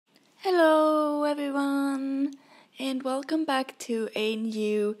Hello everyone, and welcome back to a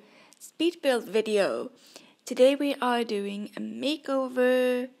new speed build video. Today we are doing a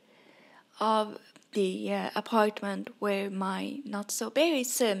makeover of the apartment where my not so berry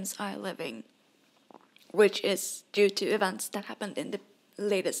Sims are living, which is due to events that happened in the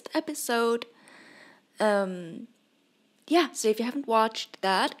latest episode. So if you haven't watched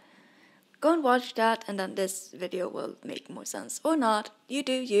that, go and watch that, and then this video will make more sense. Or not, you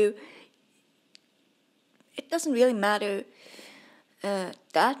do you. It doesn't really matter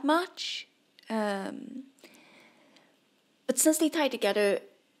that much. But since they tie together,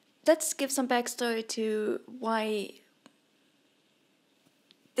 let's give some backstory to why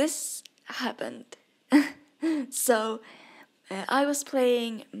this happened. So, I was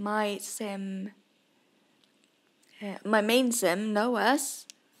playing my sim, my main sim, Noah's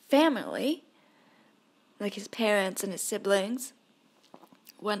family, like his parents and his siblings,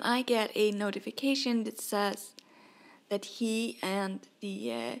 when I get a notification that says that he and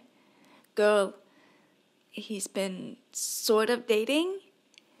the girl he's been sort of dating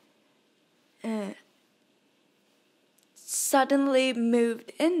suddenly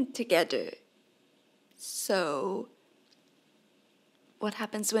moved in together. So what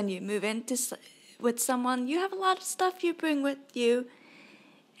happens when you move in with someone? You have a lot of stuff you bring with you,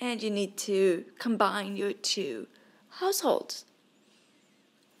 and you need to combine your two households.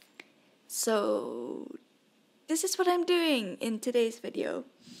 So this is what I'm doing in today's video.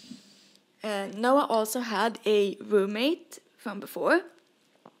 Noah also had a roommate from before.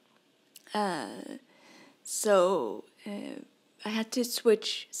 So I had to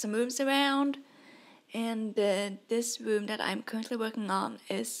switch some rooms around. And this room that I'm currently working on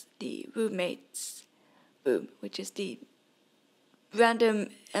is the roommate's room, which is the random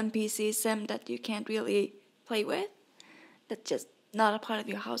NPC sim that you can't really play with. That's just not a part of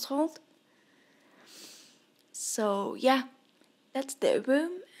your household. So yeah, that's their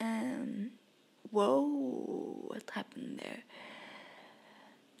room. Whoa, what happened there?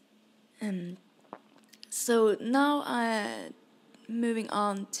 So now moving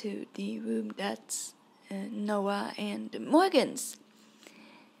on to the room that's Noah and Morgan's.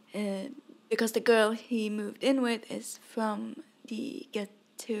 Because the girl he moved in with is from the Get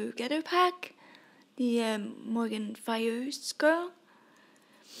Together pack, the Morgan Fires girl.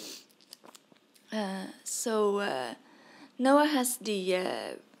 So Noah has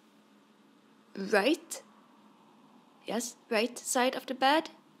the right side of the bed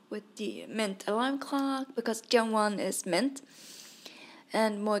with the mint alarm clock, because Gen 1 is mint,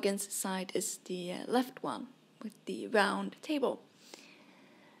 and Morgan's side is the left one with the round table.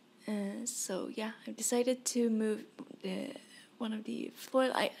 So yeah, I decided to move one of the floor.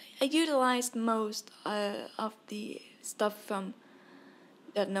 I utilized most of the stuff from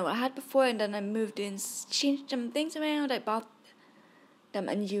that Noah had before, and then I moved in, changed some things around. I bought them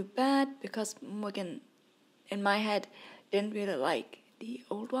a new bed because Morgan, in my head, didn't really like the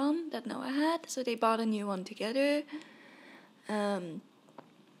old one that Noah had, so they bought a new one together.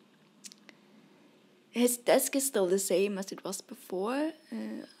 His desk is still the same as it was before.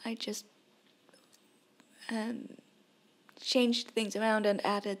 I just changed things around and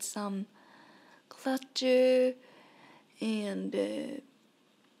added some clutter, and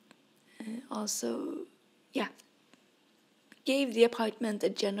also, gave the apartment a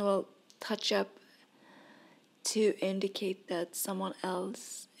general touch-up to indicate that someone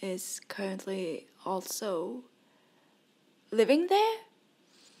else is currently also living there.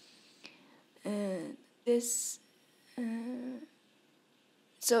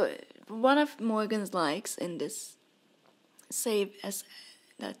 So one of Morgan's likes in this save as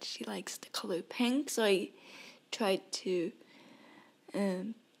that she likes the color pink, so I tried to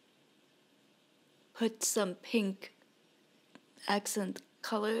put some pink accent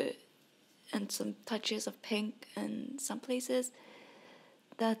color and some touches of pink in some places.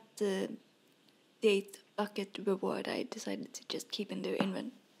 That date bucket reward I decided to just keep in the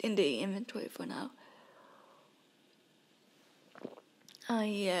inventory for now.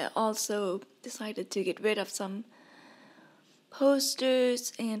 I also decided to get rid of some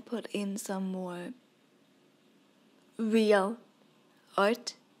posters and put in some more real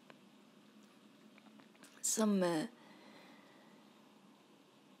art. Some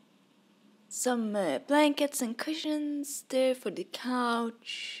blankets and cushions there for the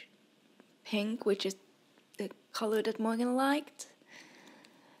couch. Pink, which is the color that Morgan liked.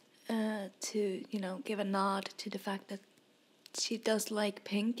 To give a nod to the fact that she does like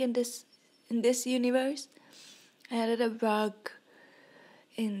pink in this universe. I added a rug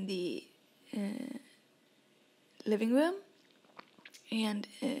in the living room, And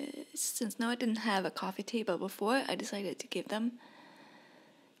since Noah didn't have a coffee table before, I decided to get them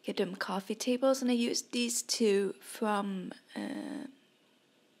coffee tables, and I used these two from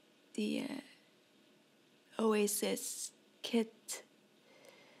the Oasis kit,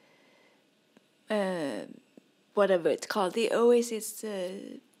 whatever it's called, the Oasis,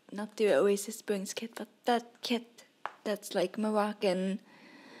 not the Oasis Springs kit, but that kit that's like Moroccan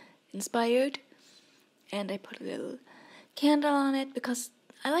inspired. And I put a little candle on it because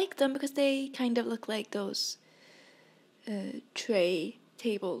I like them, because they kind of look like those tray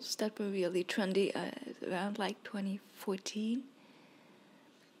tables that were really trendy around like 2014.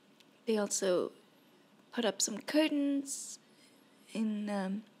 They also put up some curtains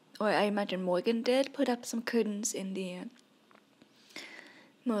in, or I imagine Morgan did put up some curtains in the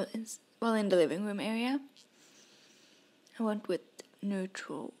in the living room area. I went with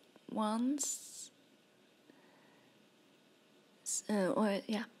neutral ones.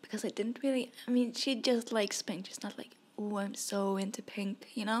 Because I didn't really, she just likes pink. She's not like, oh, I'm so into pink,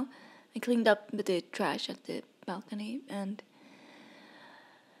 you know? I cleaned up the trash at the balcony and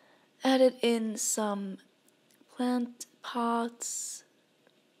added in some plant pots.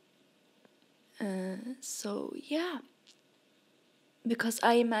 Because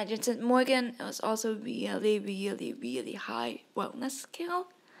I imagine, since Morgan was also really, really, really high wellness skill,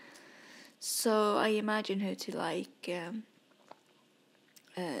 so I imagine her to like,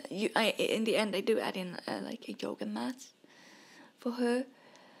 in the end I do add in like a yoga mat for her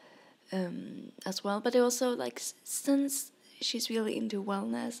as well. But also, like, since she's really into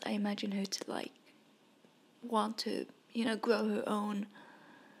wellness, I imagine her to like want to, grow her own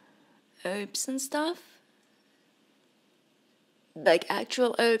herbs and stuff, like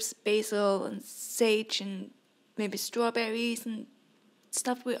actual herbs, basil and sage and maybe strawberries and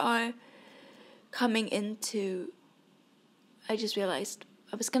stuff. We are coming into, I just realized,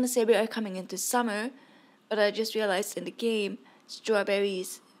 I was gonna say we are coming into summer, but I just realized in the game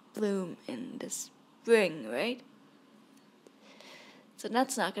strawberries bloom in the spring, right? So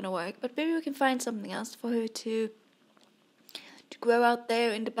that's not gonna work, but maybe we can find something else for her to grow out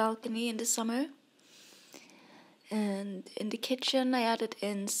there in the balcony in the summer. And in the kitchen I added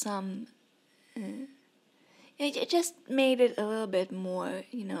in some, it just made it a little bit more,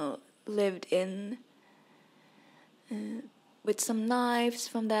 lived in, with some knives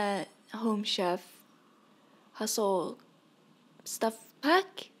from the Home Chef Hustle stuff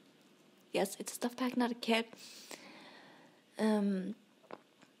pack. Yes, it's a stuff pack, not a kit. And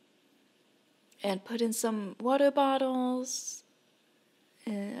put in some water bottles,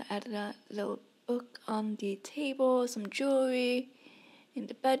 added a little book on the table, some jewelry in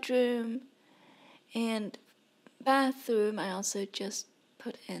the bedroom, and bathroom I also just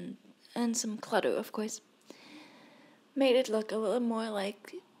put in, and some clutter, of course. Made it look a little more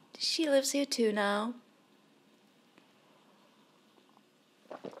like she lives here too now.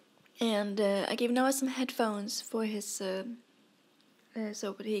 And I gave Noah some headphones for his, so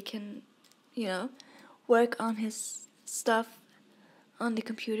that he can, work on his stuff on the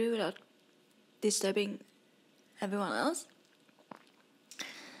computer without disturbing everyone else.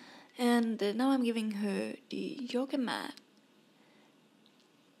 And now I'm giving her the yoga mat.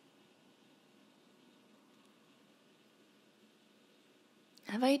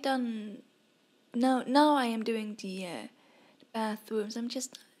 Have I done? No, now I am doing the bathrooms. I'm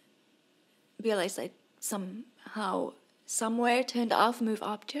just realized I somewhere turned off move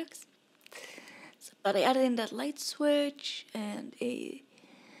objects. But I added in that light switch and a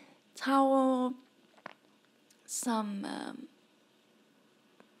towel, some,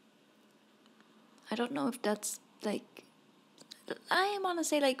 I don't know if that's like, I want to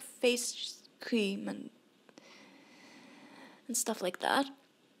say like face cream and stuff like that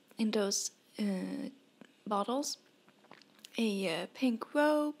in those bottles. A pink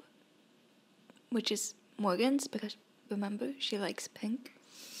robe, which is Morgan's, because remember, she likes pink.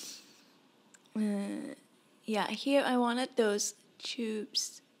 Here I wanted those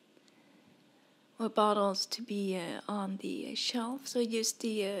tubes or bottles to be on the shelf, so I used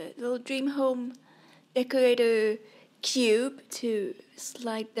the little Dream Home decorator cube to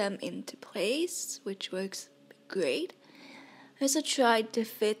slide them into place, which works great. I also tried to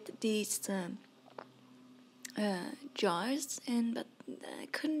fit these jars in, but I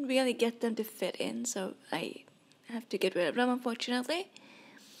couldn't really get them to fit in, so I have to get rid of them, unfortunately.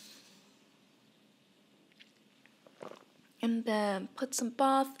 And put some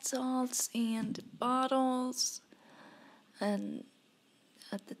bath salts and bottles and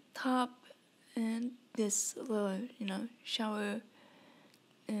at the top, and this little, shower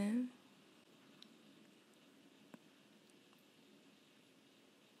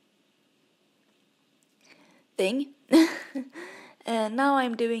thing. Now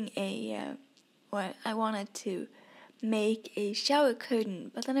I'm doing I wanted to make a shower curtain,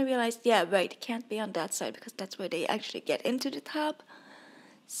 but then I realized, yeah, right, it can't be on that side because that's where they actually get into the tub.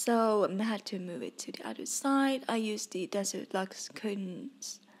 So I had to move it to the other side. I used the Desert Lux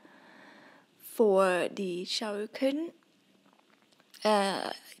curtains for the shower curtain.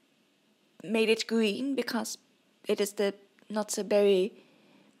 Made it green because it is the not so berry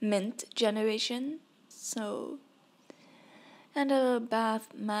mint generation. So, and a bath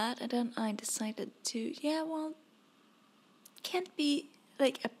mat, and then I decided to, can't be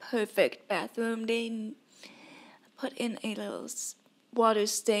like a perfect bathroom. They put in a little water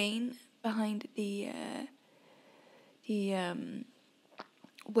stain behind the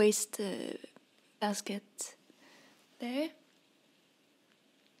waste basket there.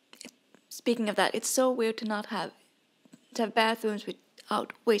 Speaking of that, it's so weird to have bathrooms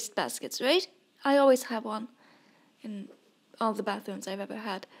without waste baskets, right? I always have one in all the bathrooms I've ever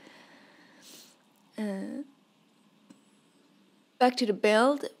had. Back to the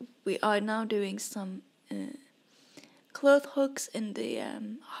build, we are now doing some cloth hooks in the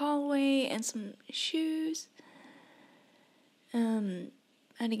hallway and some shoes.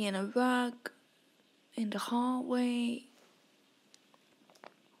 Adding in a rug in the hallway.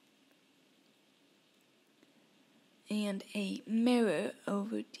 And a mirror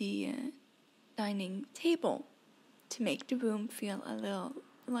over the dining table to make the room feel a little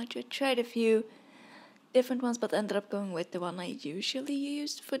larger. I tried a few different ones, but ended up going with the one I usually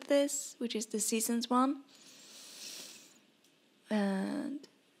used for this, which is the Seasons one. And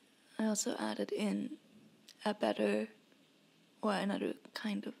I also added in another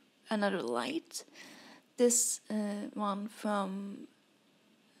light. This one from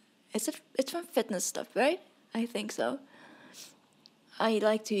it's from Fitness Stuff, right? I think so. I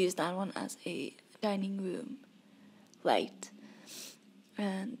like to use that one as a dining room light.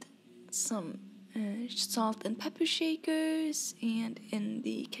 And some salt and pepper shakers. And in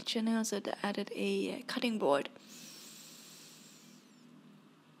the kitchen I also added a cutting board.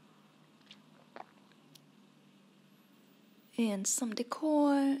 And some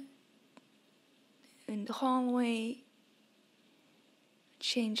decor in the hallway.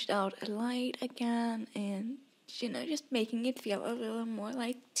 Changed out a light again, and just making it feel a little more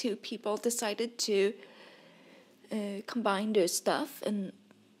like two people decided to combine their stuff. And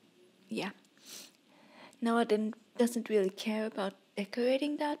yeah, now I doesn't really care about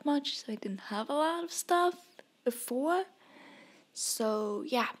decorating that much, so I didn't have a lot of stuff before. So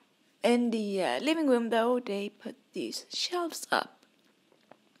yeah, in the living room though, they put these shelves up,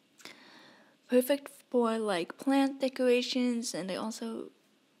 perfect for like plant decorations, and they also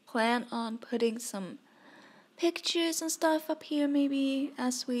plan on putting some pictures and stuff up here maybe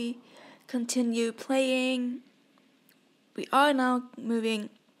as we continue playing. We are now moving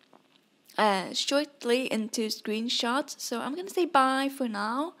shortly into screenshots, so I'm gonna say bye for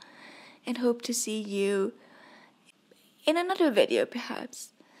now and hope to see you in another video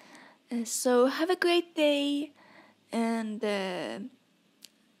perhaps. So have a great day, and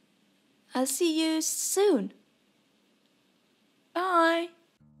I'll see you soon. Bye.